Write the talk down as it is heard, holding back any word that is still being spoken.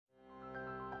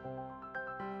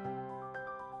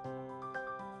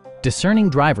Discerning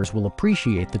drivers will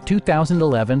appreciate the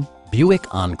 2011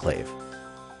 Buick Enclave.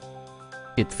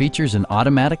 It features an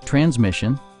automatic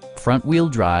transmission, front-wheel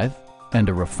drive, and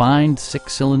a refined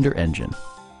 6-cylinder engine.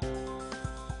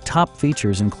 Top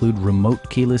features include remote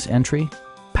keyless entry,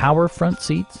 power front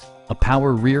seats, a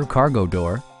power rear cargo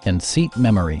door, and seat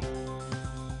memory.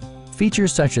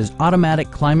 Features such as automatic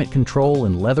climate control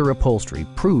and leather upholstery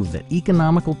prove that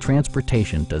economical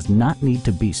transportation does not need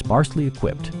to be sparsely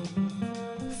equipped.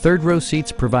 Third-row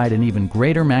seats provide an even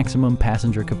greater maximum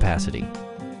passenger capacity.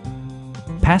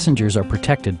 Passengers are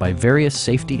protected by various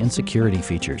safety and security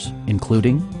features,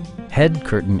 including head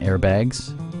curtain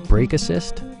airbags, brake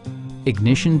assist,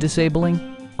 ignition disabling,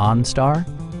 OnStar,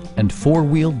 and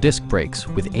four-wheel disc brakes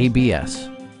with ABS.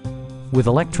 With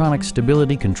electronic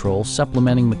stability control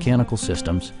supplementing mechanical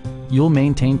systems, you'll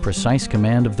maintain precise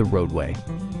command of the roadway.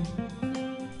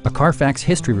 A Carfax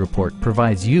history report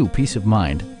provides you peace of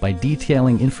mind by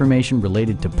detailing information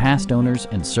related to past owners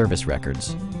and service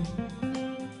records.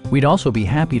 We'd also be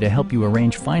happy to help you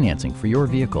arrange financing for your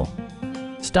vehicle.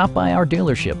 Stop by our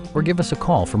dealership or give us a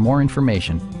call for more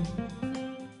information.